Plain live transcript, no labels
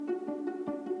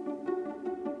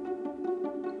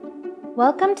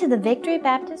Welcome to the Victory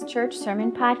Baptist Church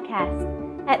Sermon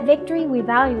Podcast. At Victory, we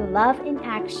value love in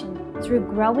action through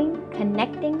growing,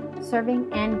 connecting,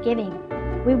 serving, and giving.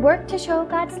 We work to show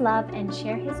God's love and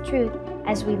share His truth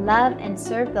as we love and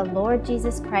serve the Lord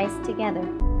Jesus Christ together.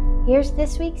 Here's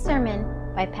this week's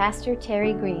sermon by Pastor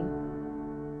Terry Green.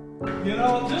 You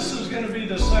know, this is going to be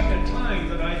the second time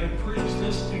that I have preached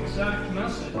this exact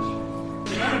message.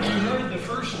 None of you heard the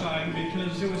first time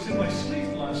because it was in my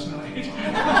sleep last night.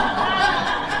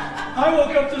 I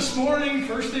woke up this morning,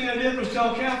 first thing I did was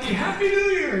tell Kathy, Happy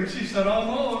New Year! And she said,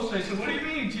 almost. I said, what do you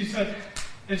mean? She said,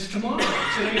 it's tomorrow.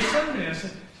 Today's Sunday. I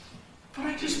said, but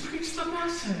I just preached the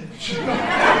message.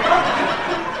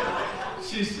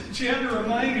 She had to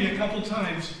remind me a couple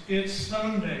times, it's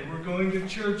Sunday. We're going to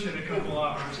church in a couple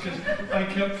hours because I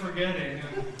kept forgetting.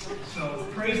 So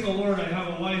praise the Lord, I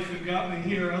have a wife who got me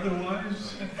here.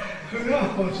 Otherwise, who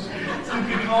knows? I'd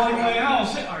be calling my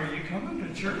house. Are you coming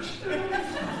to church today?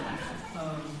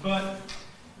 But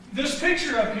this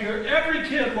picture up here, every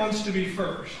kid wants to be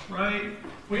first, right?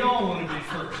 We all want to be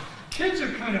first. Kids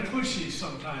are kind of pushy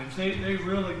sometimes. They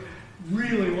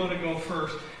really want to go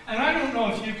first. And I don't know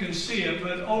if you can see it,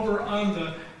 but over on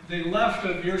the left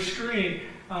of your screen,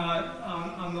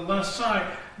 on the left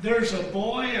side, there's a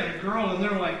boy and a girl, and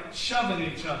they're like shoving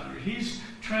each other. He's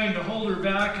trying to hold her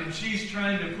back, and she's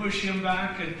trying to push him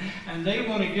back, and they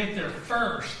want to get there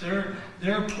first.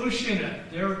 They're pushing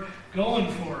it. They're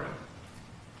going for it.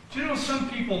 Do you know some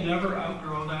people never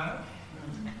outgrow that?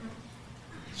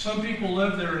 Some people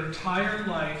live their entire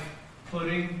life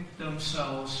putting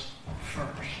themselves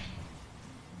first.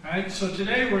 All right, so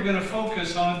today we're going to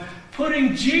focus on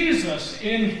putting Jesus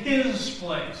in His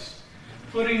place.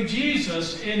 Putting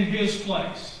Jesus in His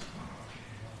place.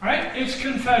 All right, it's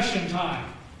confession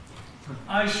time.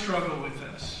 I struggle with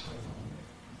this.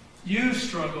 You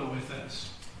struggle with this.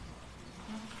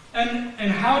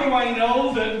 And how do I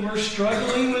know that we're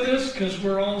struggling with this? Because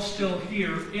we're all still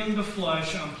here in the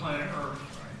flesh on planet Earth.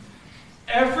 Right?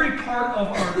 Every part of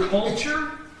our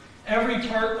culture, every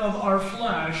part of our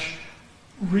flesh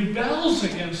rebels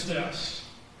against this.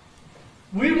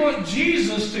 We want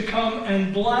Jesus to come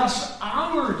and bless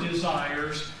our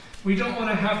desires. We don't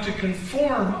want to have to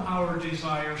conform our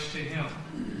desires to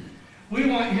Him. We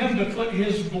want Him to put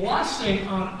His blessing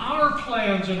on our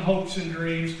plans and hopes and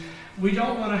dreams. We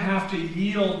don't want to have to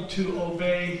yield to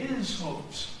obey His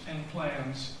hopes and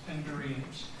plans and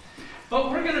dreams. But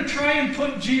we're going to try and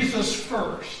put Jesus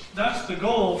first. That's the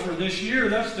goal for this year.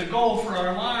 That's the goal for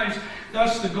our lives.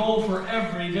 That's the goal for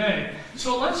every day.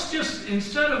 So let's just,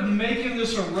 instead of making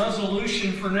this a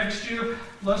resolution for next year,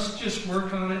 let's just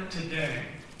work on it today.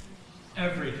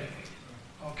 Every day.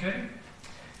 Okay?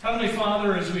 Heavenly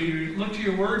Father, as we look to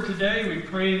your word today, we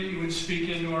pray that you would speak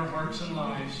into our hearts and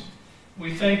lives.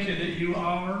 We thank you that you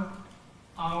are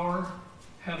our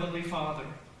Heavenly Father.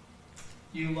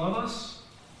 You love us.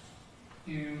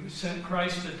 You sent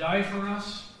Christ to die for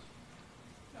us.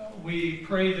 We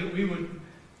pray that we would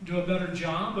do a better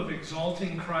job of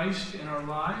exalting Christ in our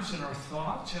lives, in our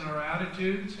thoughts, in our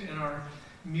attitudes, in our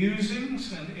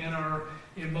musings, and in our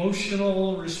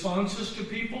emotional responses to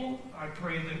people. I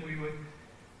pray that we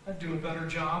would do a better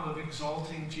job of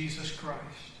exalting Jesus Christ.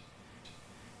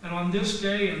 And on this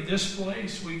day, in this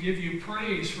place, we give you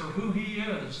praise for who He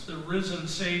is, the risen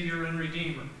Savior and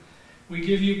Redeemer. We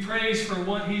give you praise for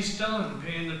what He's done,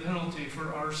 paying the penalty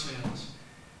for our sins.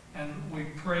 And we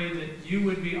pray that you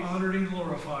would be honored and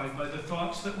glorified by the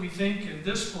thoughts that we think in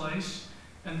this place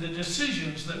and the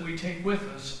decisions that we take with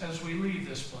us as we leave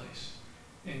this place.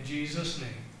 In Jesus'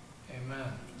 name,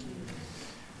 amen.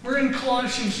 We're in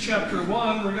Colossians chapter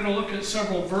 1. We're going to look at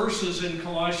several verses in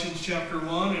Colossians chapter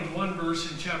 1 and one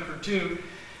verse in chapter 2.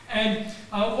 And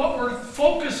what we're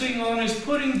focusing on is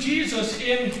putting Jesus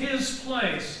in His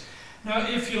place. Now,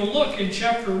 if you look in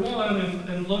chapter 1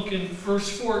 and look in verse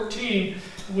 14,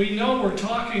 we know we're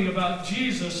talking about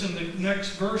Jesus in the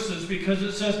next verses because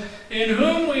it says, in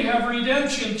whom we have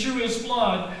redemption through His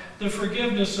blood, the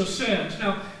forgiveness of sins.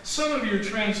 Now, some of your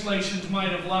translations might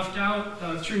have left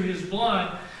out through His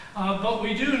blood, but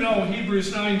we do know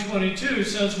Hebrews 9:22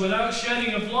 says, without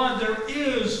shedding of blood, there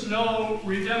is no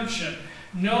redemption,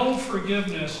 no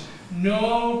forgiveness,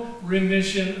 no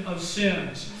remission of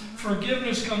sins.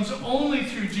 Forgiveness comes only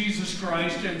through Jesus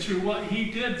Christ and through what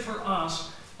He did for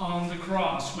us on the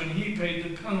cross when He paid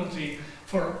the penalty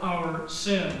for our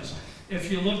sins.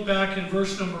 If you look back in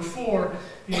verse number 4,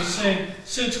 he's saying,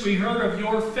 since we heard of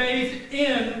your faith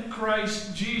in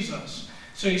Christ Jesus.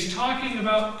 So he's talking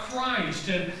about Christ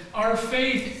and our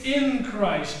faith in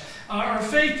Christ. Our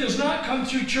faith does not come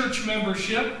through church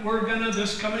membership. We're going to,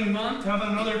 this coming month, have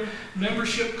another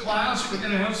membership class. We're going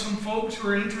to have some folks who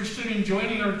are interested in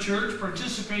joining our church,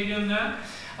 participate in that.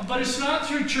 But it's not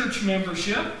through church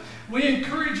membership. We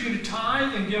encourage you to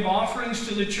tithe and give offerings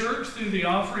to the church through the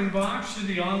offering box, through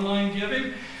the online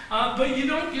giving. But you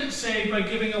don't get saved by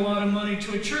giving a lot of money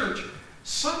to a church.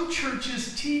 Some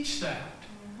churches teach that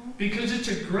because it's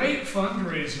a great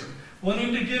fundraiser. Want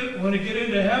to get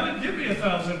into heaven? Give me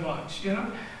 $1,000. You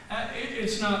know,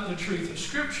 it's not the truth of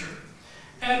Scripture.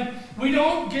 And we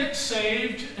don't get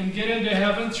saved and get into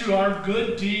heaven through our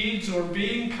good deeds or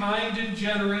being kind and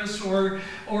generous or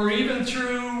even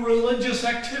through religious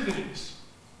activities.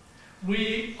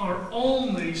 We are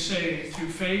only saved through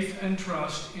faith and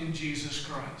trust in Jesus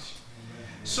Christ.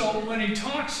 So when he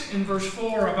talks in verse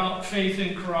 4 about faith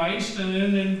in Christ, and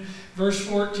then in verse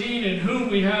 14, in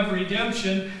whom we have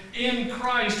redemption, in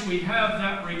Christ we have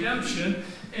that redemption.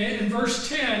 In verse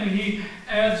 10, he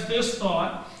adds this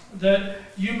thought, that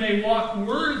you may walk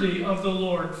worthy of the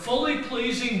Lord, fully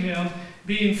pleasing him,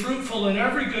 being fruitful in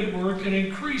every good work and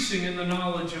increasing in the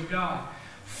knowledge of God.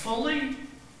 Fully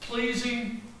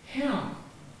pleasing him,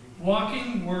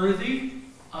 walking worthy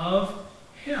of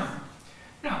him.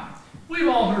 Now, we've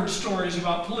all heard stories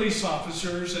about police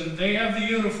officers, and they have the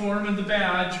uniform and the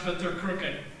badge, but they're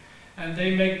crooked, and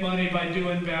they make money by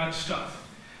doing bad stuff.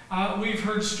 We've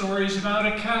heard stories about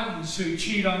accountants who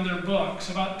cheat on their books,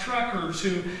 about truckers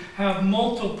who have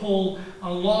multiple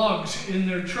logs in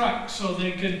their truck so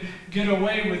they can get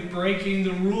away with breaking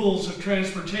the rules of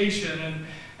transportation.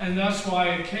 And that's why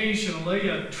occasionally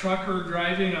a trucker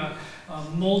driving a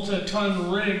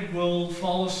multi-ton rig will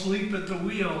fall asleep at the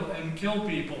wheel and kill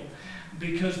people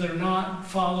because they're not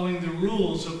following the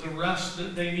rules of the rest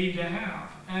that they need to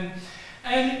have.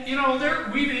 And you know,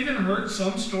 we've even heard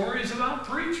some stories about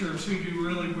preachers who do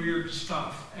really weird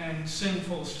stuff and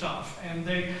sinful stuff, and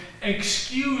they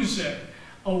excuse it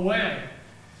away.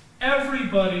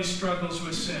 Everybody struggles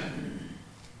with sin.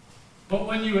 But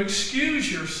when you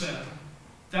excuse your sin,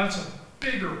 that's a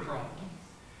bigger problem.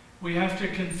 We have to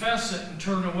confess it and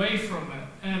turn away from it.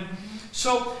 And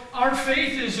so our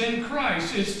faith is in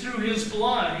Christ. It's through his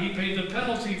blood. He paid the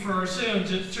penalty for our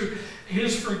sins. It's through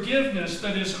his forgiveness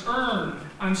that is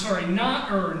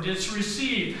not earned. It's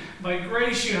received. By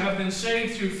grace you have been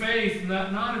saved through faith, and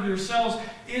that not of yourselves.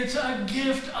 It's a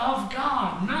gift of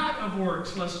God, not of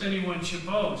works, lest anyone should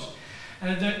boast.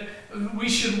 And that we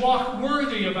should walk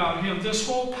worthy about him. This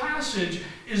whole passage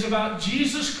is about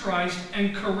Jesus Christ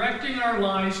and correcting our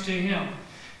lives to him.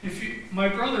 My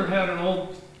brother had an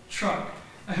old truck.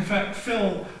 In fact,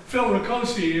 Phil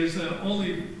Ricosi is the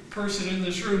only person in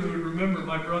this room who would remember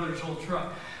my brother's old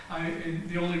truck.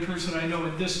 The only person I know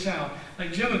in this town.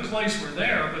 Like Jim and Clace were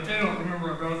there, but they don't remember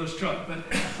my brother's truck.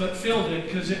 But Phil did,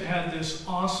 because it had this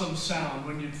awesome sound.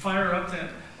 When you'd fire up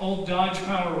that old Dodge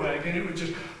Power Wagon, it would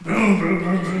just boom, boom,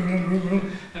 boom, boom, boom, boom,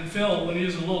 boom. And Phil, when he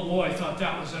was a little boy, thought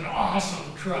that was an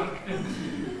awesome truck.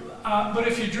 But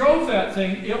if you drove that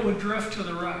thing, it would drift to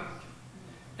the right.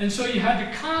 And so you had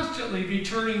to constantly be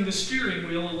turning the steering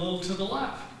wheel a little to the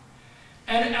left.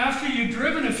 And after you'd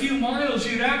driven a few miles,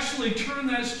 you'd actually turn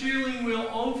that steering wheel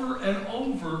over and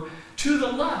over to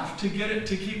the left to get it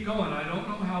to keep going. I don't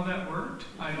know how that worked.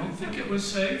 I don't think it was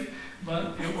safe,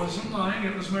 but it wasn't mine.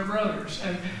 It was my brother's.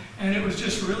 And it was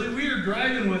just really weird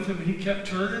driving with him. He kept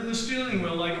turning the steering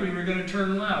wheel like we were going to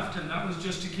turn left, and that was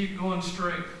just to keep going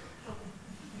straight.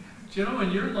 Do you know,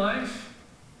 in your life,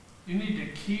 you need to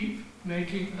keep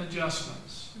making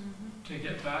adjustments to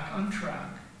get back on track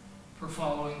for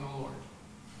following the Lord.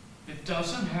 It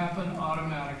doesn't happen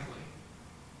automatically.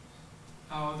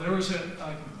 There was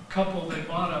a couple, they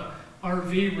bought a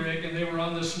RV rig, and they were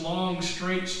on this long,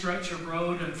 straight stretch of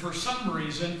road, and for some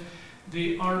reason,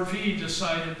 the RV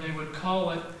decided they would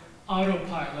call it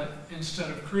autopilot instead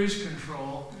of cruise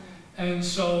control. And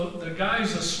so the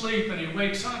guy's asleep, and he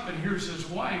wakes up and hears his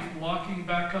wife walking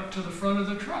back up to the front of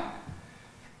the truck.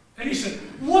 And he said,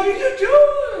 "What are you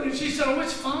doing?" And she said, "Oh,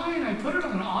 it's fine. I put it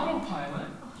on autopilot."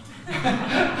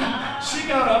 She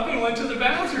got up and went to the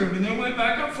bathroom, and then went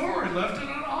back up forward, left it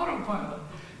on autopilot.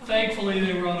 Thankfully,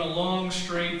 they were on a long,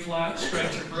 straight, flat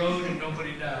stretch of road, and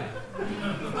nobody died.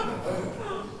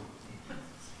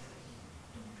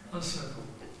 Listen,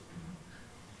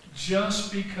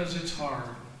 just because it's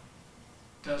hard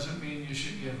doesn't mean you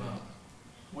should give up.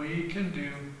 We can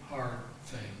do hard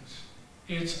things.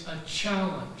 It's a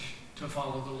challenge to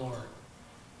follow the Lord.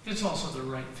 It's also the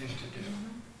right thing to do.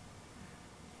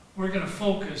 We're going to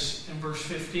focus in verse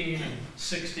 15 and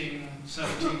 16,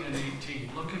 17, and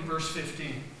 18. Look in verse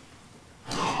 15.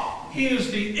 He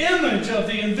is the image of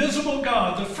the invisible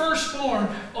God, the firstborn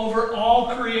over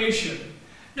all creation.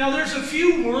 Now there's a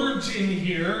few words in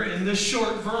here in this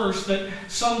short verse that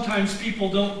sometimes people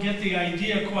don't get the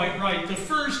idea quite right. The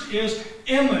first is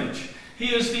image.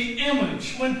 He is the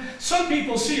image. When some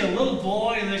people see a little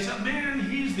boy and they say, man,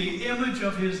 he's the image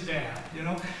of his dad, you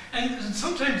know. And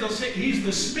sometimes they'll say he's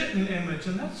the spitting image,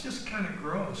 and that's just kind of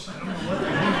gross. I don't know what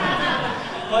they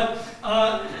mean.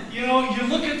 But, you know, you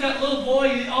look at that little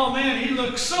boy, oh man, he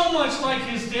looks so much like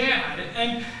his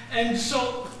dad. And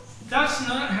so that's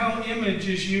not how image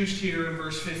is used here in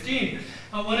verse 15.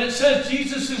 When it says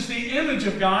Jesus is the image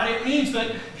of God, it means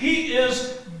that he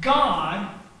is God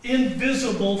in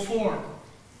visible form,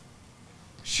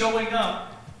 showing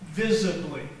up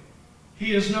visibly.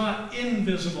 He is not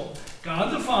invisible.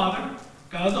 God the Father,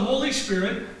 God the Holy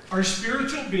Spirit are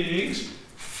spiritual beings,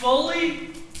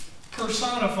 fully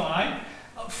personified,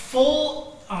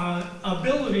 full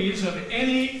abilities of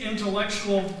any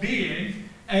intellectual being,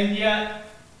 and yet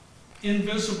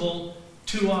invisible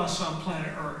to us on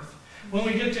planet Earth. When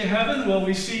we get to heaven, will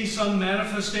we see some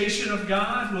manifestation of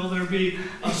God? Will there be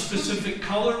a specific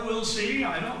color we'll see?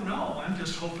 I don't know. I'm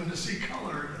just hoping to see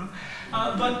color, you know.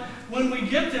 But when we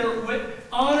get there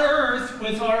on earth,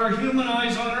 with our human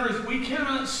eyes on earth, we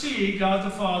cannot see God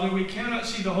the Father. We cannot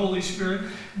see the Holy Spirit.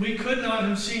 We could not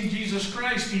have seen Jesus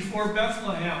Christ before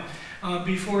Bethlehem,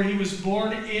 before he was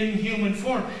born in human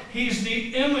form. He's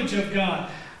the image of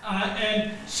God.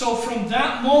 And so from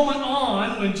that moment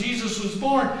on, when Jesus was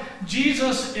born,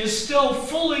 Jesus is still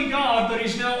fully God, but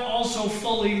he's now also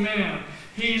fully man.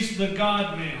 He's the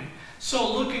God-man.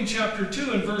 So look in chapter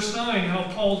 2 and verse 9 how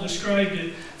Paul described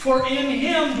it. For in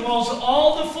him dwells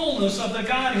all the fullness of the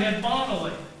Godhead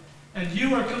bodily. And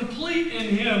you are complete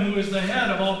in him who is the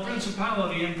head of all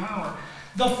principality and power.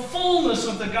 The fullness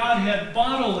of the Godhead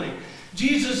bodily.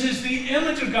 Jesus is the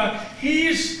image of God.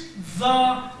 He's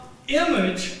the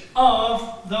image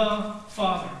of the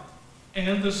Father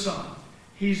and the Son.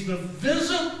 He's the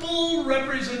visible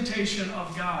representation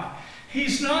of God.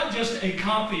 He's not just a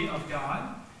copy of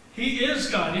God. He is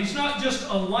God. He's not just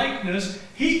a likeness.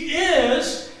 He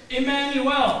is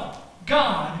Emmanuel,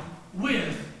 God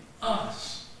with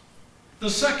us. The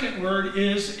second word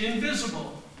is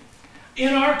invisible.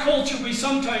 In our culture, we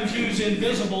sometimes use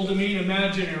invisible to mean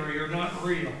imaginary or not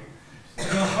real.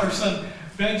 You know, our son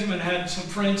Benjamin had some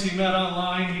friends he met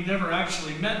online. He never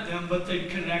actually met them, but they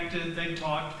connected, they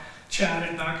talked,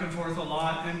 chatted back and forth a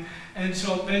lot. And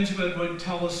so Benjamin would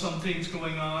tell us some things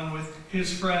going on with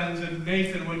his friends, and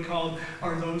Nathan would call them,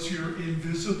 are those your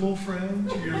invisible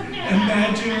friends? Your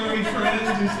imaginary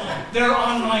friends? They're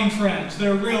online friends.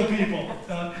 They're real people.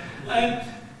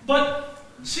 But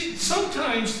see,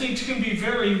 sometimes things can be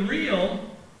very real,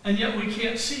 and yet we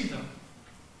can't see them.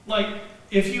 Like,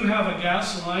 if you have a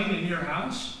gas line in your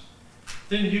house,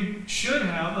 then you should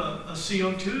have a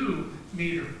CO2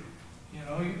 meter. You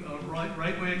know,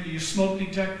 right when you smoke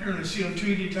detector and a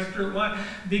CO2 detector. Why?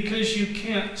 Because you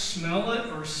can't smell it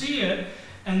or see it,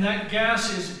 and that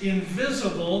gas is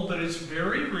invisible, but it's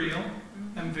very real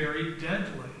and very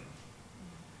deadly.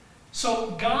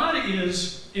 So God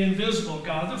is invisible.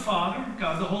 God the Father,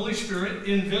 God the Holy Spirit,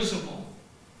 invisible.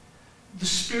 The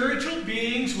spiritual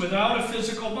beings without a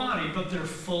physical body, but they're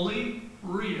fully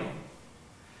real.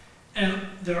 And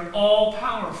they're all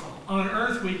powerful. On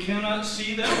earth we cannot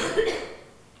see them,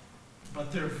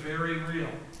 but they're very real.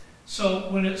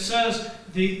 So when it says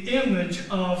the image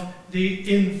of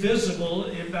the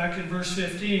invisible, back in verse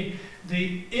 15,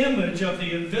 the image of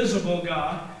the invisible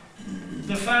God,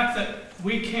 the fact that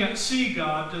we can't see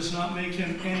God does not make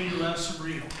him any less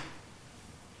real.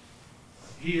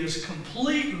 He is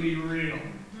completely real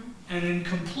and in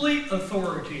complete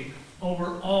authority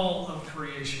over all of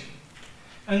creation.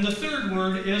 And the third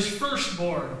word is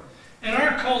firstborn. In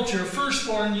our culture,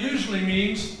 firstborn usually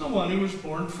means the one who was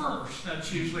born first.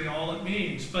 That's usually all it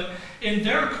means. But in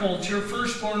their culture,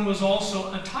 firstborn was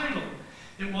also a title.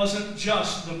 It wasn't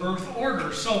just the birth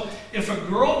order. So if a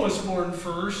girl was born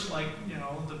first, like, you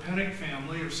know, the Pennick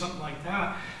family or something like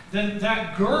that, then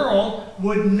that girl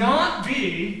would not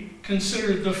be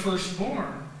considered the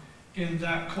firstborn in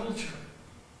that culture.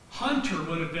 Hunter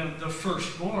would have been the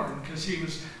firstborn because he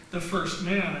was the first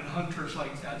man, and Hunter's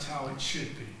like, that's how it should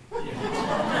be. Yeah. In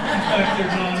fact,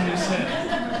 they're nodding his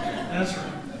head. That's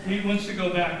right. He wants to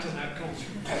go back to that culture.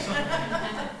 So,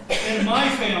 in my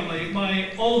family,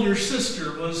 my older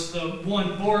sister was the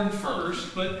one born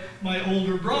first, but my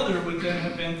older brother would then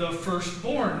have been the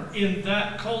firstborn in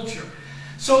that culture.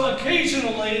 So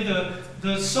occasionally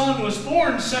the son was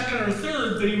born second or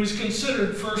third, but he was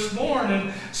considered firstborn.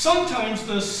 And sometimes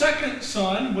the second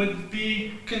son would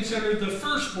be considered the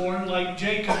firstborn, like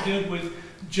Jacob did with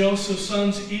Joseph's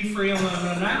sons Ephraim and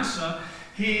Manasseh.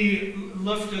 He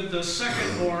lifted the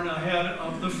secondborn ahead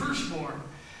of the firstborn.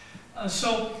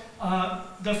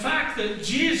 The fact that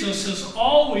Jesus has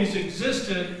always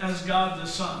existed as God the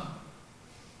Son.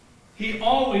 He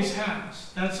always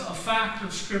has. That's a fact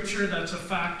of Scripture. That's a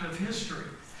fact of history.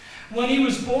 When he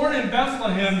was born in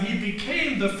Bethlehem, he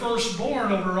became the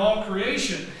firstborn over all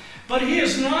creation. But he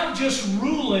is not just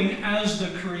ruling as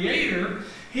the creator.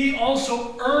 He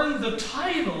also earned the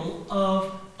title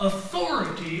of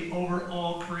authority over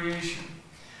all creation.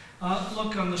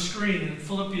 Look on the screen in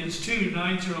Philippians 2,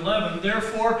 9-11.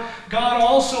 Therefore, God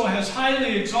also has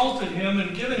highly exalted him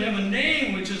and given him a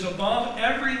name which is above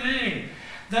every name,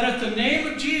 that at the name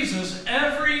of Jesus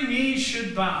every knee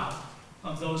should bow,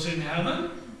 of those in heaven,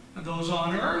 and those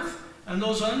on earth, and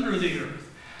those under the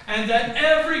earth, and that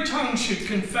every tongue should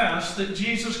confess that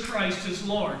Jesus Christ is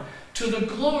Lord, to the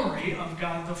glory of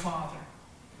God the Father.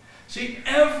 See,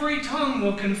 every tongue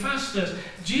will confess this.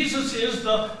 Jesus is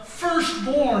the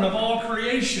firstborn of all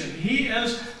creation. He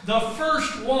is the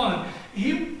first one.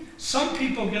 Some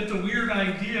people get the weird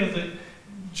idea that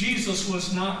Jesus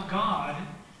was not God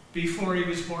before he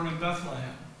was born in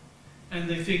Bethlehem. And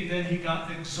they think then he got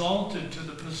exalted to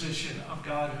the position of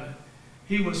godhood.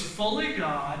 He was fully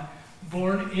God,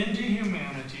 born into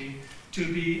humanity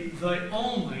to be the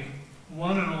only,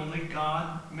 one and only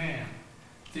God-man.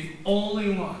 The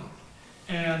only one.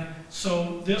 And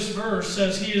so this verse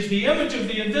says he is the image of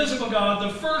the invisible God,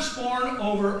 the firstborn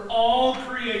over all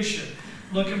creation.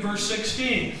 Look at verse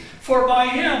 16. For by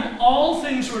him all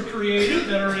things were created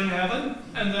that are in heaven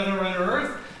and that are on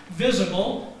earth,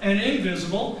 visible and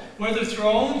invisible, whether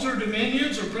thrones or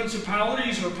dominions or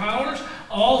principalities or powers,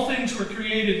 all things were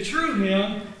created through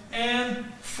him and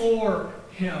for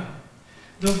him.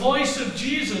 The voice of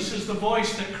Jesus is the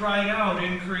voice that cried out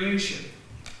in creation.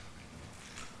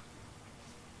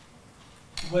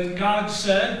 When God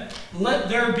said, "Let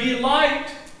there be light,"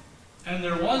 and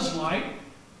there was light,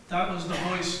 that was the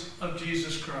voice of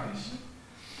Jesus Christ.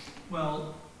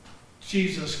 Well,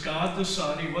 Jesus, God the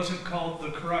Son, he wasn't called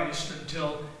the Christ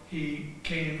until he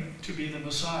came to be the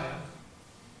Messiah.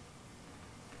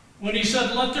 When he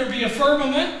said, "Let there be a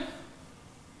firmament,"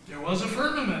 there was a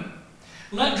firmament.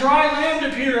 "Let dry land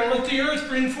appear, and let the earth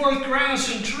bring forth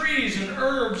grass and trees and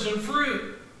herbs and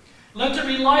fruit. Let there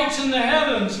be lights in the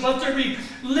heavens. Let there be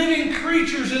living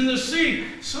creatures in the sea."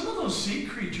 Some of those sea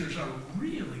creatures are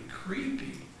really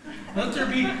creepy. Let there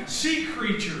be sea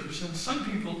creatures, and some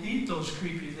people eat those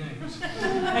creepy things.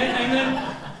 And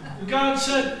then God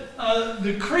said,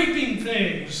 the creeping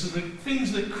things, the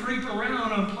things that creep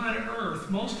around on planet Earth.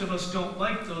 Most of us don't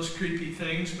like those creepy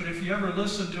things, but if you ever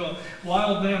listen to a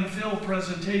Wild Man Phil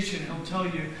presentation, he'll tell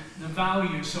you the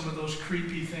value some of those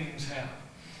creepy things have.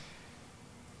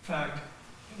 In fact,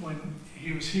 when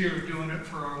he was here doing it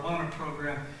for our Awana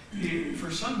program, he,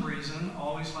 for some reason,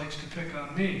 always likes to pick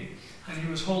on me. And he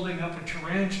was holding up a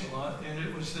tarantula, and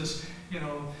it was this,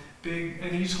 big,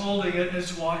 and he's holding it, and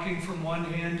it's walking from one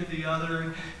hand to the other.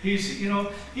 And he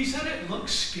said it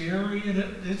looks scary, and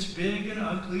it's big and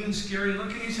ugly and scary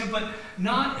looking. He said, but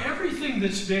not everything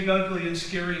that's big, ugly, and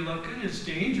scary looking is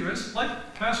dangerous,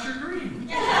 like Pastor Green.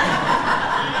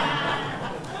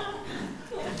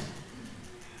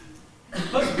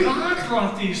 But God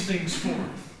brought these things forth.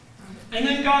 And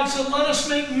then God said, "Let us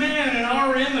make man in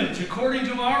our image, according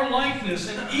to our likeness."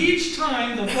 And each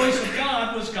time the voice of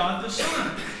God was God the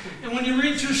Son. And when you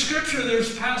read through Scripture,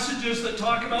 there's passages that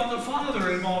talk about the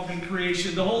Father involved in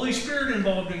creation, the Holy Spirit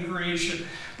involved in creation.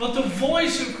 But the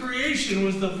voice of creation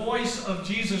was the voice of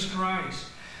Jesus Christ.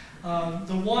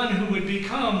 The one who would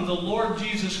become the Lord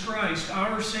Jesus Christ,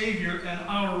 our Savior and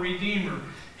our Redeemer.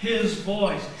 His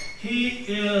voice. He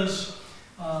is,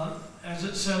 as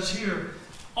it says here,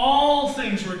 all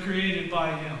things were created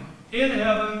by him, in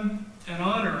heaven and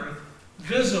on earth,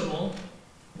 visible,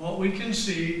 what we can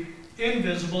see,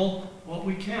 invisible, what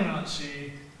we cannot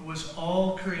see. It was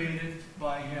all created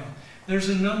by him. There's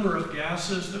a number of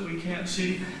gases that we can't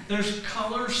see. There's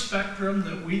color spectrum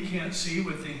that we can't see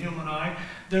with the human eye.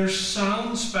 There's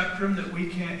sound spectrum that we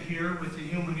can't hear with the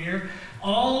human ear.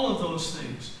 All of those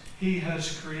things he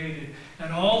has created.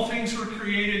 And all things were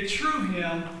created through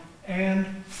him and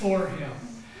for him.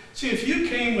 See, if you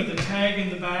came with a tag in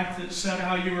the back that said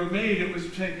how you were made, it was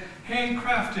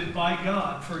handcrafted by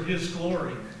God for his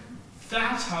glory.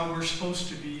 That's how we're supposed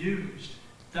to be used.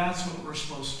 That's what we're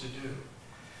supposed to do.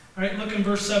 All right, look in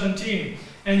verse 17.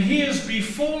 And he is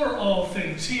before all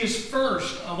things. He is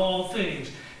first of all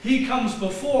things. He comes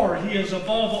before. He is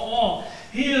above all.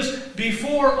 He is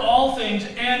before all things,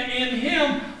 and in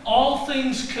Him all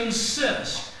things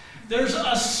consist. There's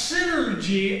a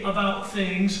synergy about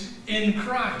things in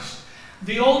Christ.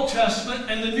 The Old Testament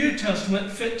and the New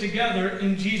Testament fit together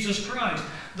in Jesus Christ.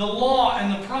 The law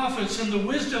and the prophets and the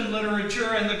wisdom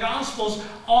literature and the Gospels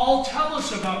all tell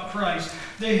us about Christ.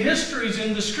 The histories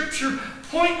in the Scripture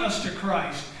point us to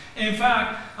Christ. In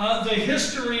fact, the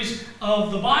histories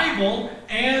of the Bible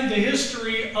and the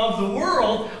history of the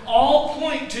world all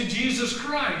point to Jesus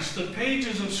Christ. The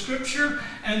pages of Scripture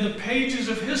and the pages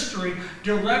of history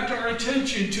direct our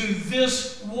attention to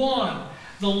this one.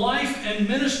 The life and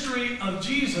ministry of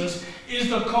Jesus is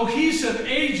the cohesive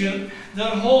agent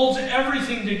that holds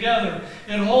everything together.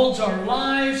 It holds our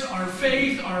lives, our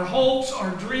faith, our hopes,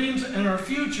 our dreams, and our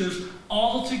futures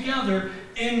all together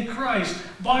in Christ.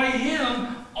 By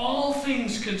Him, all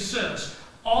things consist.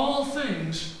 All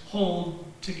things hold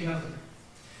together.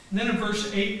 And then in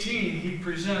verse 18, he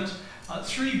presents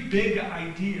three big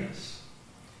ideas.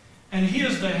 And He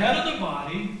is the head of the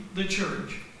body, the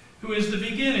church, who is the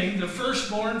beginning, the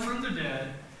firstborn from the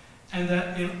dead, and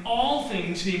that in all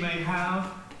things He may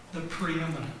have the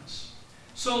preeminence.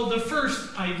 So the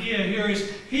first idea here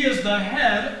is He is the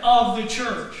head of the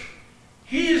church.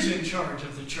 He is in charge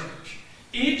of the church.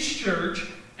 Each church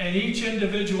and each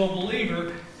individual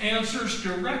believer answers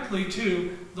directly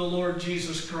to the Lord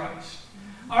Jesus Christ.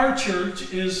 Our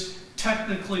church is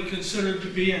technically considered to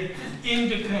be an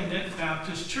independent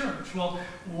Baptist church. Well,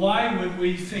 why would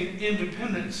we think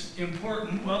independence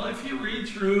important? Well, if you read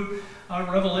through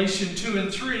Revelation 2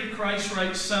 and 3, Christ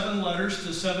writes 7 letters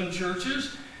to 7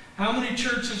 churches. How many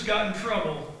churches got in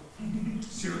trouble?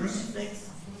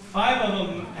 5 of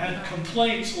them had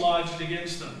complaints lodged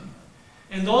against them.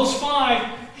 And those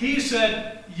 5, He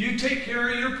said, you take care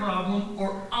of your problem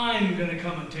or I'm going to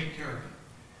come and take care of it.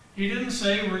 He didn't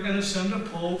say we're going to send a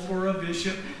pope or a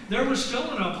bishop. There was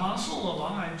still an apostle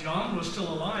alive. John was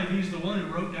still alive. He's the one who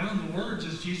wrote down the words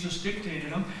as Jesus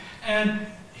dictated them. And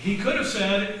he could have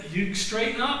said, you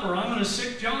straighten up or I'm going to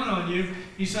sick John on you.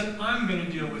 He said, I'm going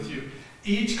to deal with you.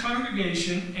 Each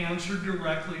congregation answered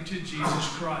directly to Jesus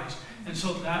Christ. And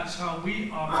so that's how we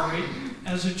operate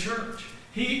as a church.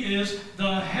 He is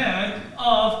the head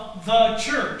of the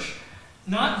church.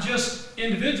 Not just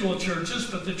individual churches,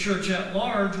 but the church at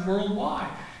large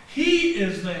worldwide. He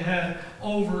is the head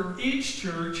over each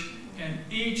church and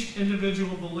each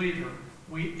individual believer.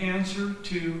 We answer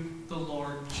to the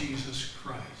Lord Jesus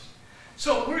Christ.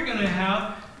 So we're going to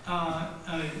have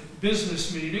a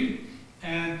business meeting.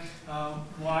 And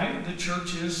why? The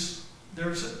church is,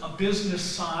 there's a business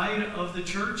side of the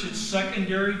church. It's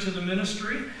secondary to the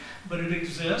ministry, but it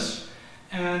exists.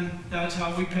 And that's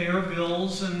how we pay our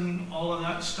bills and all of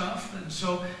that stuff. And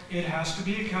so it has to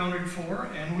be accounted for,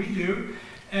 and we do.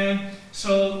 And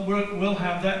so we'll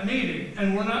have that meeting.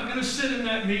 And we're not going to sit in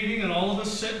that meeting and all of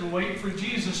us sit and wait for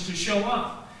Jesus to show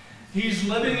up. He's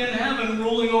living in heaven,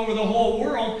 ruling over the whole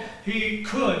world. He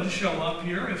could show up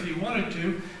here if He wanted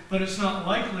to, but it's not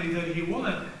likely that He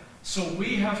would. So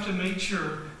we have to make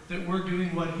sure that we're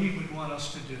doing what He would want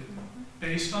us to do.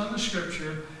 Based on the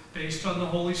Scripture, based on the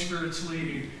Holy Spirit's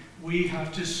leading, we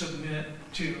have to submit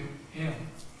to Him.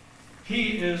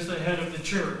 He is the head of the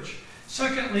church.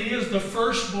 Secondly, He is the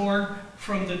firstborn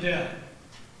from the dead.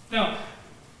 Now,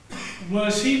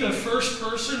 was He the first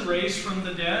person raised from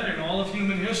the dead in all of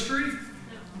human history?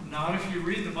 No. Not if you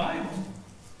read the Bible.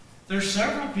 There's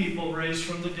several people raised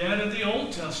from the dead in the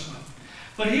Old Testament.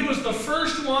 But He was the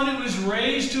first one who was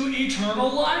raised to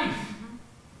eternal life.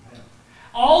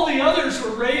 All the others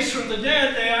were raised from the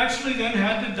dead. They actually then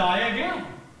had to die again.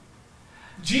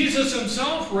 Jesus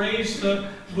Himself raised the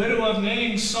widow of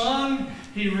Nain's son.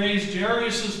 He raised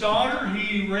Jairus' daughter.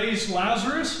 He raised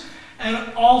Lazarus.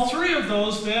 And all 3 of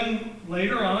those then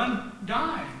later on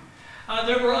died.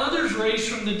 There were others raised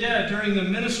from the dead during the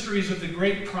ministries of the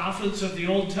great prophets of the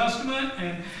Old Testament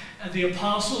and the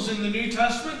apostles in the New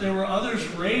Testament. There were others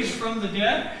raised from the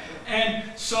dead.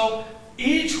 And so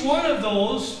each one of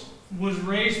those was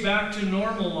raised back to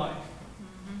normal life.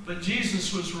 But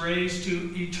Jesus was raised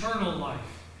to eternal life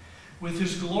with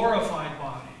His glorified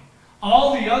body.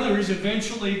 All the others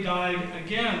eventually died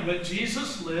again, but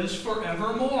Jesus lives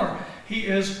forevermore. He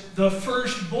is the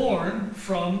firstborn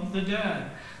from the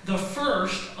dead, the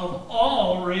first of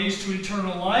all raised to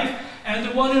eternal life, and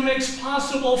the one who makes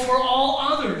possible for all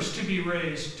others to be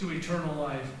raised to eternal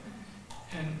life.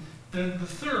 And then the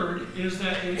third is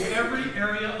that in every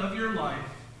area of your life,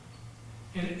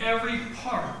 in every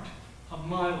part of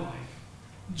my life,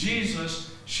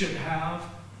 Jesus should have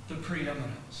the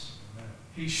preeminence.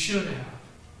 He should have.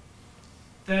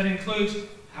 That includes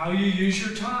how you use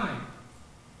your time,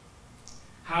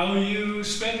 how you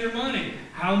spend your money,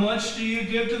 how much do you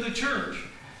give to the church.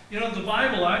 You know, the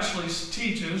Bible actually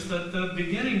teaches that the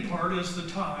beginning part is the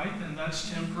tithe, and that's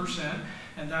 10%,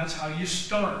 and that's how you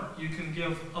start. You can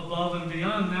give above and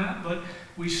beyond that, but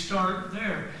we start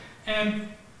there. And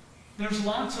there's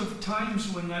lots of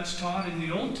times when that's taught in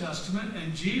the Old Testament,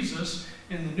 and Jesus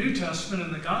in the New Testament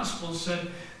and the Gospels said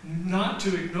not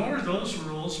to ignore those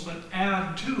rules, but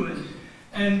add to it.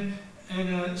 And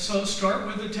so start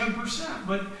with the 10%.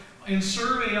 But in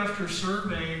survey after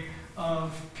survey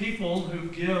of people who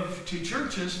give to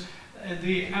churches,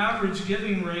 the average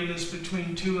giving rate is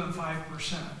between 2 and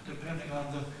 5%, depending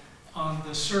on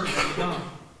the survey done.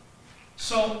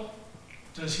 So,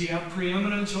 does he have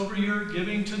preeminence over your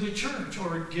giving to the church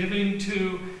or giving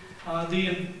to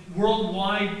the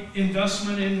worldwide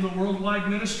investment in the worldwide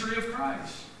ministry of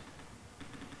Christ?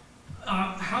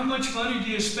 How much money do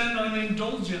you spend on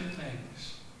indulgent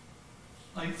things?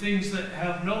 Like things that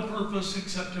have no purpose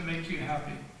except to make you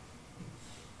happy.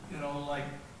 You know, like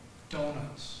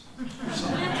donuts or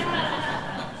something.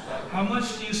 How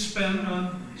much do you spend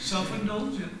on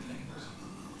self-indulgent things?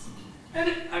 And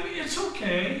it's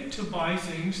okay to buy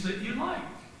things that you like.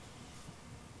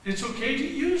 It's okay to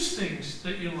use things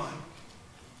that you like.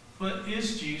 But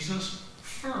is Jesus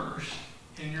first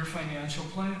in your financial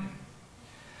planning?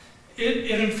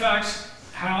 It affects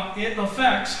how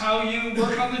you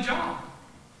work on the job.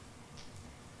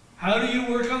 How do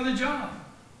you work on the job?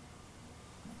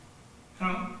 You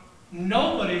know,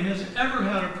 nobody has ever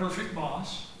had a perfect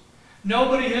boss.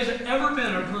 Nobody has ever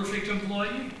been a perfect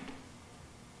employee.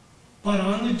 But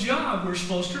on the job, we're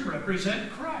supposed to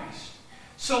represent Christ.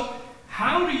 So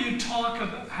how do you talk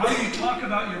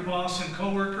about your boss and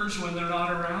coworkers when they're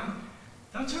not around?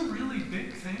 That's a really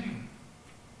big thing.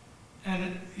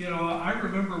 And I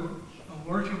remember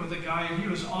working with a guy, and he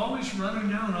was always running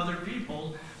down other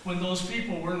people when those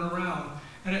people weren't around.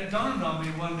 And it dawned on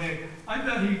me one day, I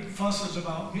bet he fusses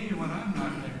about me when I'm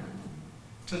not there.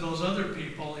 To those other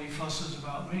people, he fusses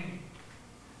about me.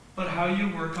 But how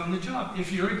you work on the job.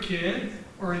 If you're a kid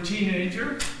or a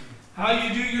teenager, how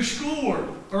you do your schoolwork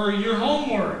or your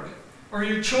homework or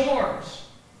your chores.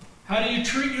 How do you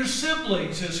treat your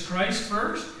siblings? Is Christ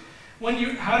first?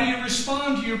 How do you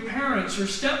respond to your parents or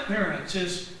step-parents?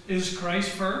 Is Christ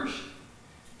first?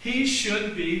 He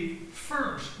should be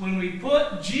first. When we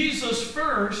put Jesus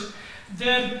first,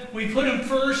 then we put him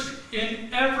first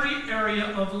in every area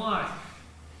of life.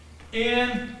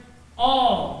 In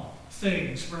all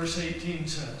things, verse 18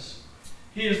 says.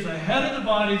 He is the head of the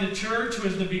body, the church, who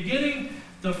is the beginning,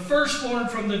 the firstborn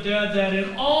from the dead, that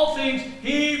in all things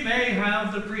he may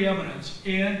have the preeminence.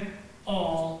 In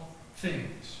all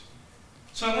things.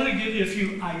 So I want to give you a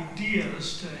few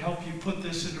ideas to help you put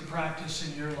this into practice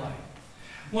in your life.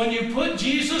 When you put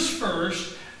Jesus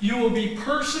first, you will be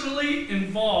personally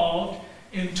involved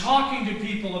in talking to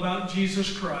people about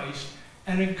Jesus Christ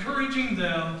and encouraging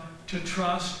them to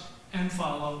trust and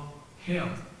follow him.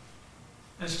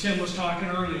 As Tim was talking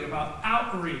earlier about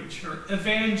outreach or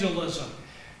evangelism.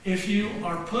 If you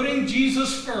are putting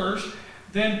Jesus first,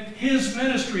 then his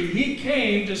ministry, he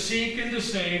came to seek and to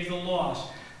save the lost.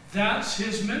 That's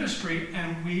his ministry,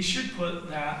 and we should put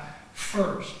that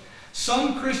first.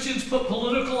 Some Christians put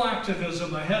political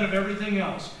activism ahead of everything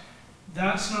else.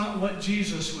 That's not what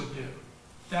Jesus would do.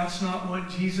 That's not what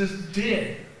Jesus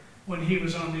did when he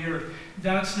was on the earth.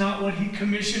 That's not what he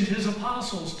commissioned his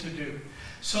apostles to do.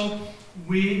 So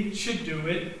we should do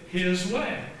it his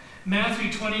way.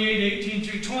 Matthew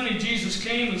 28:18-20, Jesus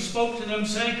came and spoke to them,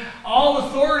 saying, all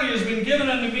authority has been given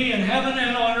unto me in heaven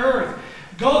and on earth.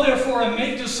 Go therefore and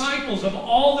make disciples of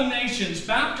all the nations,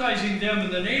 baptizing them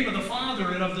in the name of the Father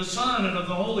and of the Son and of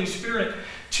the Holy Spirit,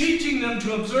 teaching them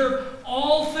to observe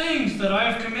all things that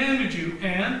I have commanded you.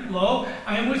 And, lo,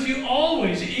 I am with you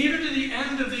always, even to the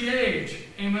end of the age.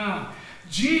 Amen.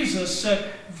 Jesus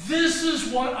said, this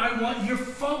is what I want your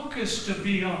focus to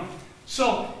be on.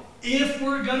 So, if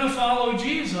we're going to follow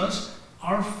Jesus,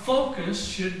 our focus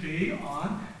should be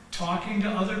on talking to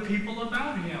other people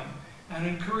about him and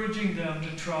encouraging them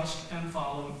to trust and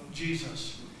follow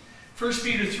Jesus. 1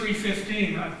 Peter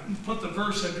 3:15, I put the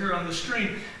verse up here on the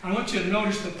screen. I want you to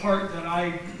notice the part that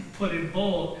I put in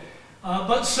bold.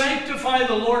 But sanctify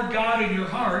the Lord God in your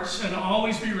hearts, and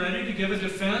always be ready to give a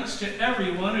defense to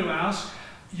everyone who asks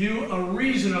you a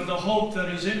reason of the hope that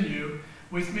is in you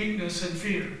with meekness and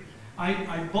fear.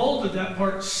 I bolded that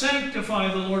part, sanctify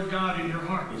the Lord God in your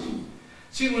hearts.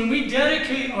 See, when we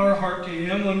dedicate our heart to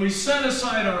him, when we set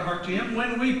aside our heart to him,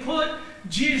 when we put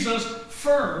Jesus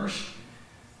first,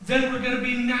 then we're going to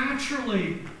be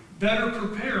naturally better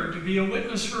prepared to be a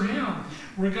witness for Him.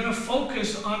 We're going to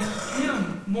focus on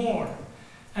Him more.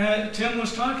 Tim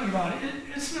was talking about it.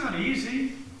 It's not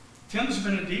easy. Tim's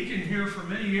been a deacon here for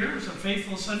many years, a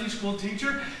faithful Sunday school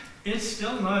teacher. It's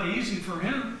still not easy for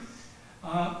him.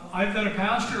 I've been a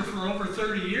pastor for over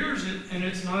 30 years, and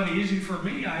it's not easy for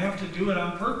me. I have to do it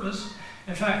on purpose.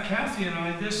 In fact, Kathy and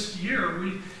I this year,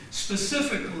 we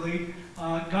specifically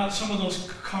got some of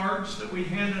those cards that we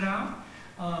handed out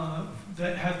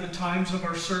that had the times of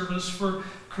our service for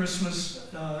Christmas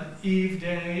Eve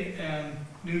Day and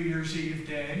New Year's Eve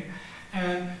Day,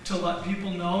 and to let people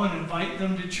know and invite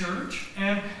them to church.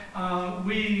 And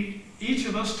each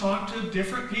of us talked to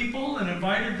different people and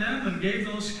invited them and gave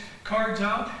those cards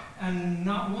out, and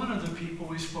not one of the people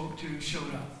we spoke to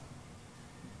showed up.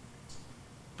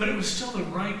 But it was still the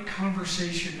right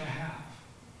conversation to have,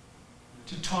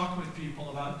 to talk with people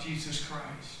about Jesus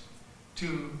Christ,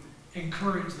 to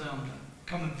encourage them to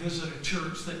come and visit a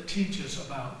church that teaches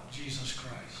about Jesus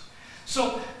Christ.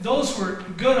 So those were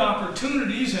good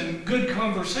opportunities and good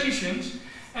conversations,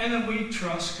 and then we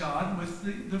trust God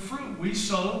with the fruit. We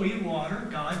sow, we water,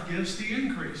 God gives the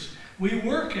increase. We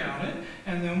work at it,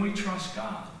 and then we trust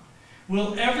God.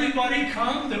 Will everybody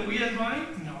come that we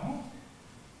invite? No.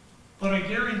 But I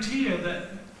guarantee you that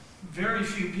very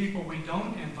few people we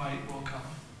don't invite will come.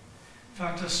 In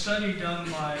fact, a study done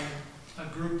by a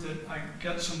group that I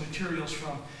get some materials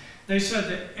from, they said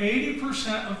that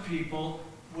 80% of people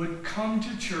would come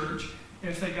to church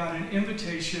if they got an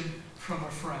invitation from a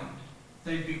friend.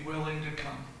 They'd be willing to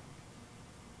come.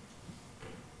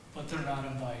 But they're not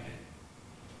invited.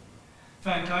 In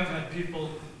fact, I've had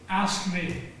people ask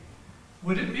me,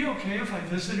 would it be okay if I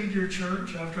visited your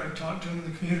church after I've talked to them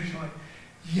in the community? I'm like,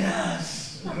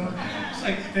 yes. You know? It's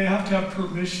like they have to have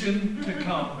permission to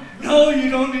come. No, you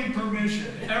don't need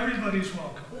permission. Everybody's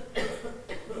welcome.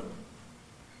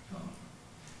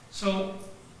 So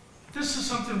this is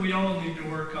something we all need to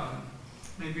work on.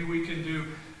 Maybe we can do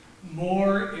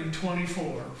more in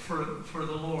 24 for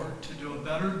the Lord to do a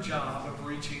better job of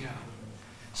reaching out.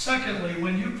 Secondly,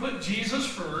 when you put Jesus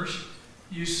first,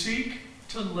 you seek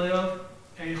to live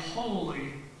a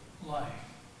holy life.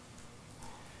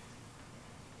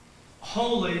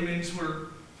 Holy means we're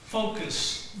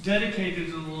focused, dedicated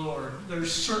to the Lord.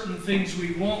 There's certain things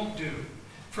we won't do.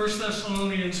 1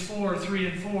 Thessalonians 4:3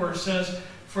 and 4 says,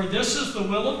 "For this is the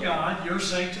will of God, your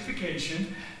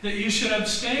sanctification, that you should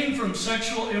abstain from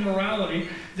sexual immorality,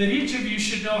 that each of you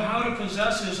should know how to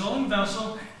possess his own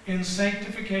vessel in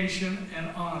sanctification and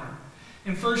honor."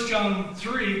 In 1 John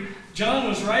 3, John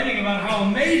was writing about how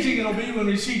amazing it'll be when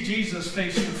we see Jesus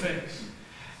face to face.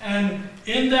 And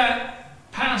in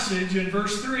that passage, in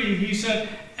verse 3, he said,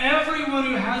 everyone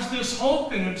who has this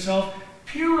hope in himself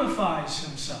purifies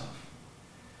himself.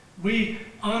 We,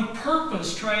 on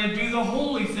purpose, try and do the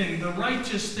holy thing, the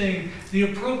righteous thing,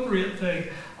 the appropriate thing.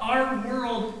 Our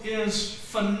world is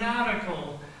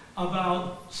fanatical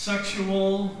about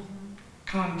sexual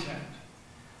content.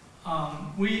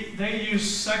 They use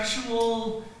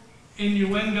sexual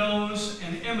innuendos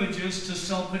and images to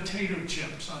sell potato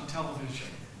chips on television.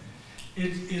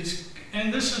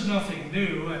 And this is nothing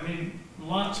new. I mean,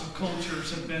 lots of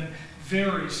cultures have been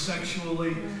very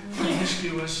sexually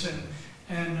promiscuous,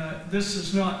 and this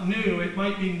is not new. It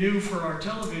might be new for our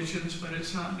televisions, but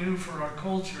it's not new for our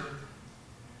culture.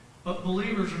 But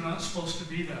believers are not supposed to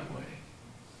be that way.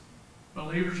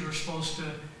 Believers are supposed to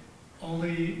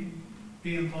only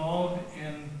be involved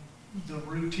in the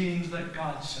routines that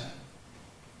God set.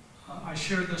 I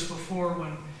shared this before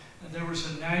when there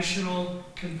was a national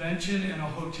convention in a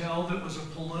hotel that was a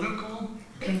political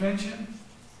convention.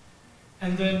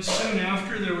 And then soon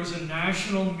after, there was a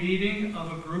national meeting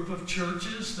of a group of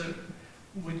churches that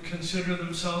would consider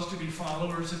themselves to be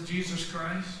followers of Jesus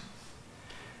Christ.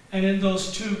 And in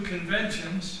those two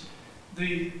conventions,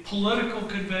 the political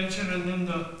convention and then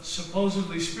the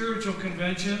supposedly spiritual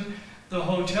convention, the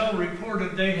hotel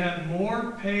reported they had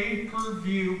more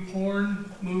pay-per-view porn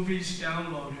movies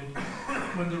downloaded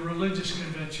when the religious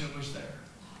convention was there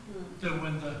than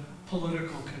when the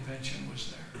political convention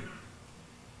was there.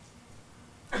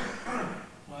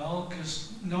 Well,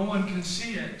 because no one can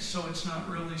see it, so it's not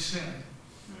really sin.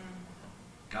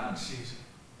 God sees it.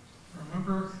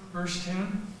 Remember verse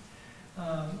 10?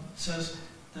 Says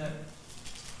that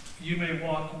you may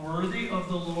walk worthy of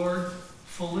the Lord,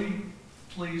 fully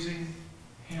pleasing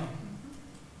Him.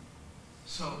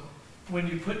 So, when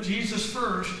you put Jesus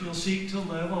first, you'll seek to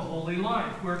live a holy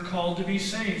life. We're called to be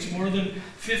saints. More than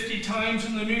 50 times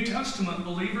in the New Testament,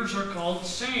 believers are called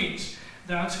saints.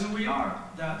 That's who we are.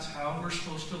 That's how we're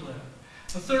supposed to live.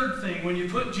 The third thing, when you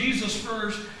put Jesus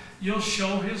first, you'll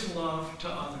show his love to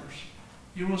others.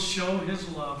 You will show his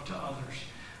love to others.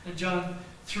 In John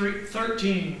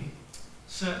 3:13,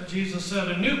 Jesus said,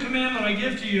 "A new commandment I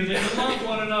give to you, that you love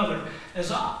one another.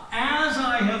 As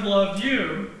I have loved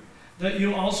you, that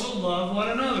you also love one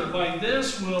another. By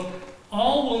this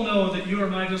all will know that you are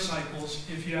my disciples,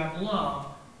 if you have love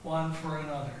one for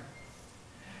another."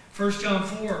 1 John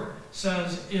 4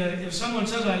 says, if someone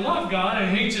says, "I love God,"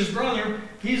 and hates his brother,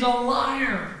 he's a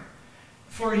liar.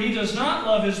 For he does not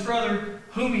love his brother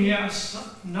whom he has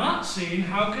not seen.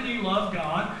 How can he love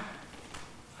God?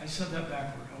 I said that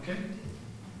backward, okay?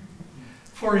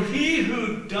 For he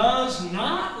who does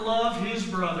not love his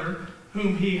brother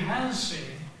whom he has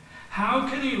seen, how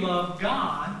can he love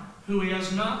God who he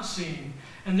has not seen?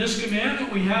 And this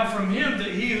commandment we have from him,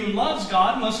 that he who loves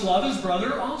God must love his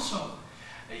brother also.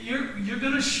 You're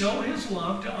going to show his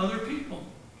love to other people.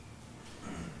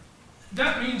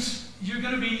 That means you're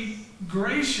going to be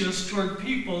gracious toward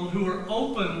people who are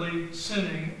openly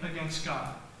sinning against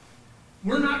God.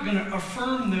 We're not going to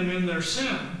affirm them in their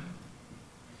sin,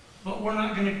 but we're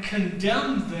not going to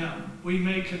condemn them. We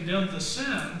may condemn the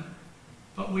sin,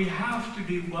 but we have to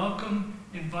be welcome,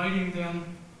 inviting them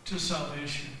to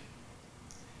salvation.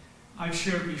 I've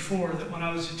shared before that when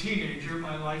I was a teenager,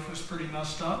 my life was pretty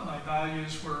messed up. My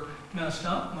values were messed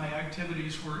up. My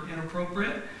activities were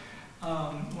inappropriate.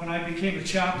 When I became a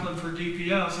chaplain for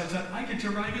DPS, I thought, I get to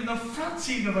ride in the front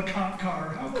seat of a cop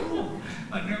car. How cool.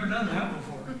 I'd never done that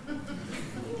before.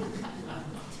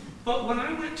 But when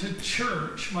I went to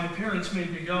church, my parents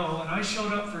made me go, and I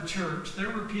showed up for church, there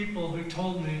were people who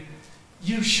told me,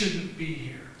 "You shouldn't be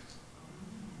here.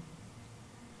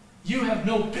 You have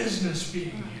no business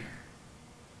being here.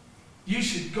 You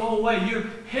should go away. You're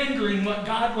hindering what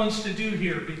God wants to do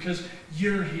here because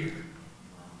you're here."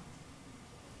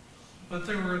 But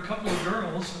there were a couple of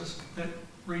girls that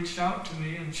reached out to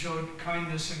me and showed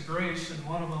kindness and grace, and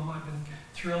one of them I've been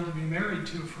thrilled to be married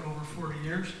to for over 40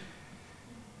 years.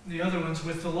 The other one's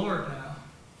with the Lord now.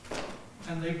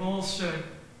 And they both said,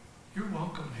 "You're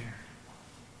welcome here.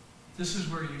 This is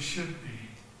where you should be."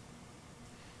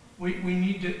 We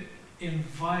need to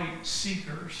invite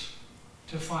seekers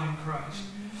to find Christ.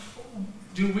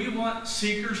 Do we want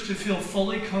seekers to feel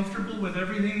fully comfortable with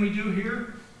everything we do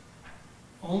here?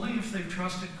 Only if they've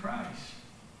trusted Christ.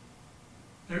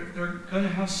 They're going to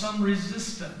have some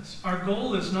resistance. Our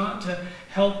goal is not to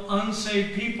help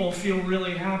unsaved people feel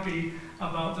really happy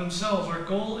about themselves. Our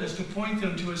goal is to point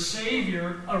them to a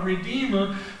Savior, a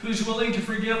Redeemer, who's willing to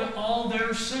forgive all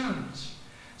their sins.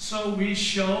 So we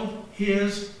show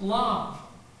his love.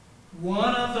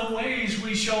 One of the ways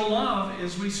we show love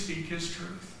is we speak his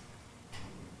truth.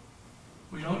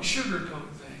 We don't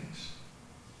sugarcoat things,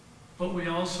 but we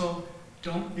also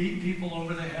don't beat people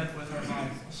over the head with our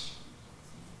Bibles.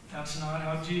 That's not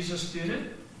how Jesus did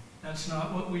it. That's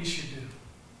not what we should do.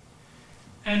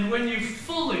 And when you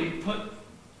fully put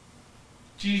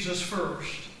Jesus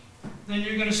first, then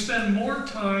you're going to spend more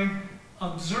time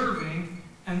observing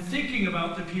and thinking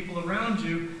about the people around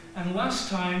you and less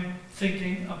time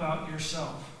thinking about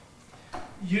yourself.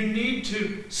 You need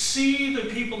to see the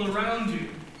people around you,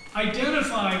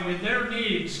 identify with their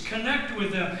needs, connect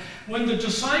with them. When the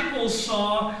disciples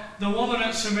saw the woman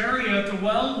at Samaria at the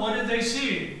well, what did they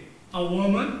see? A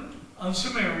woman of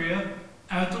Samaria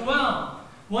at the well.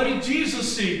 What did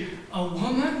Jesus see? A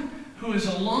woman who is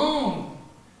alone.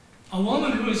 A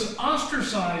woman who is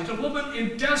ostracized. A woman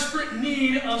in desperate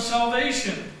need of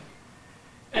salvation.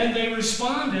 And they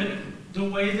responded the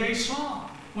way they saw.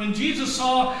 When Jesus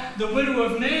saw the widow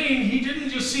of Nain, he didn't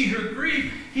just see her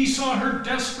grief, he saw her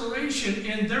desperation.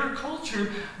 In their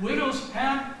culture, widows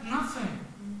had nothing.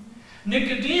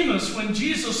 Nicodemus, when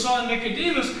Jesus saw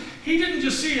Nicodemus, he didn't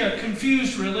just see a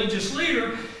confused religious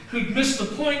leader who'd missed the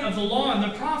point of the law and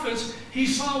the prophets. He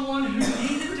saw one who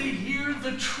needed to hear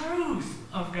the truth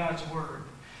of God's word.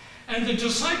 And the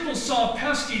disciples saw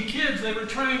pesky kids they were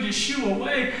trying to shoo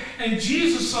away. And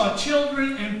Jesus saw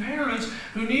children and parents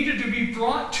who needed to be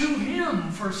brought to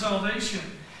him for salvation.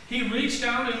 He reached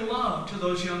out in love to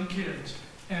those young kids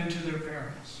and to their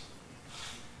parents.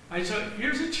 So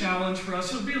here's a challenge for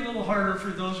us. It'll be a little harder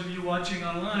for those of you watching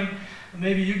online.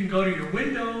 Maybe you can go to your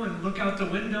window and look out the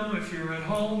window if you're at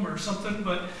home or something.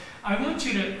 But I want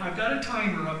you to, I've got a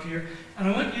timer up here, and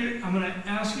I'm going to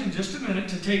ask you in just a minute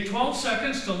to take 12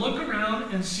 seconds to look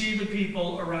around and see the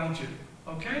people around you.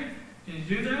 Okay? Can you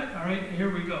do that? All right,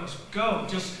 here we go. So go.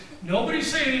 Just nobody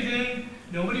say anything.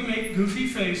 Nobody make goofy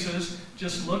faces.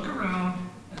 Just look around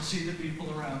and see the people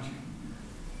around you.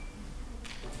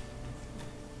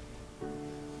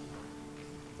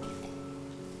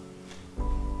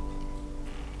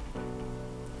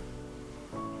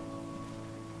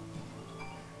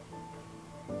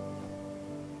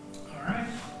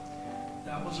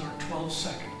 was our 12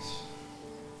 seconds.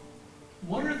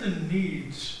 What are the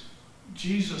needs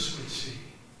Jesus would see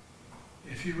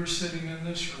if you were sitting in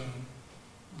this room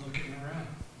looking around?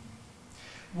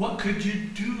 What could you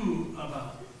do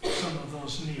about some of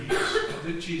those needs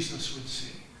that Jesus would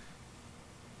see?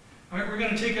 All right, we're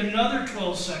going to take another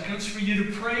 12 seconds for you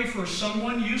to pray for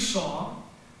someone you saw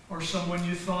or someone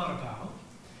you thought about.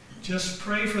 Just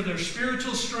pray for their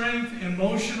spiritual strength,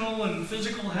 emotional and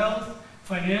physical health,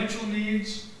 financial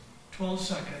needs. 12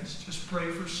 seconds. Just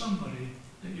pray for somebody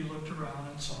that you looked around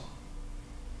and saw.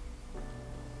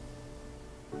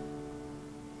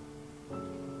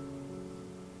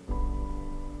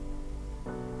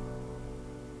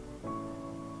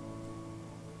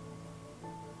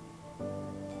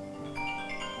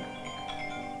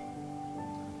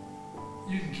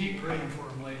 You can keep praying for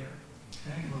them later.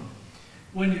 Okay?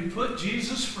 When you put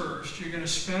Jesus first, you're going to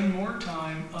spend more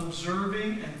time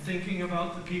observing and thinking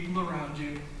about the people around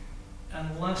you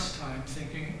and less time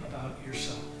thinking about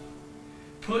yourself.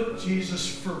 Put Jesus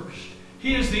first.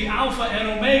 He is the Alpha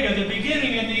and Omega, the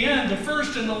beginning and the end, the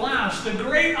first and the last, the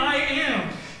great I am.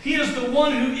 He is the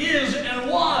one who is and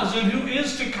was and who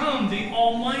is to come, the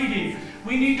Almighty.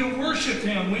 We need to worship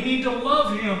Him. We need to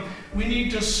love Him. We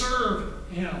need to serve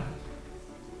Him.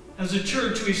 As a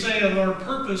church, we say that our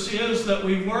purpose is that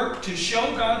we work to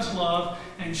show God's love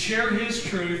and share His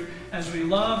truth as we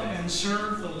love and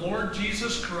serve the Lord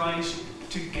Jesus Christ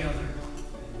together.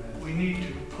 We need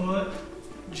to put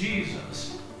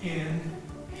Jesus in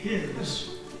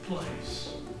His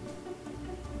place.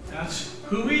 That's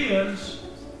who He is.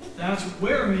 That's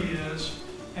where He is.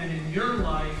 And in your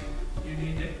life, you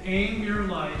need to aim your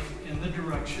life in the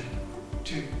direction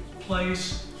to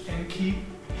place and keep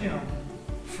Him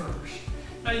first.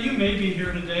 Now, you may be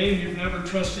here today and you've never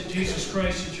trusted Jesus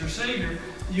Christ as your Savior.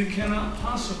 You cannot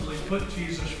possibly put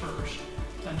Jesus first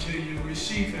until you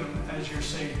receive Him as your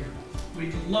Savior.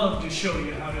 We'd love to show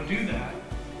you how to do that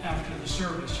after the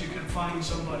service. You can find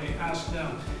somebody, ask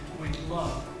them. We'd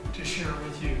love to share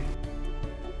with you.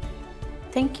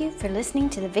 Thank you for listening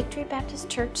to the Victory Baptist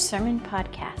Church Sermon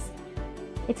Podcast.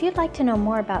 If you'd like to know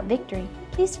more about Victory,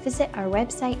 please visit our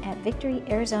website at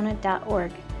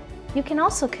victoryarizona.org. You can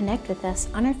also connect with us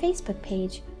on our Facebook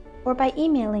page or by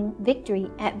emailing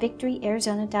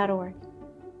victory@victoryarizona.org.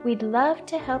 We'd love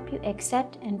to help you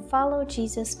accept and follow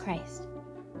Jesus Christ.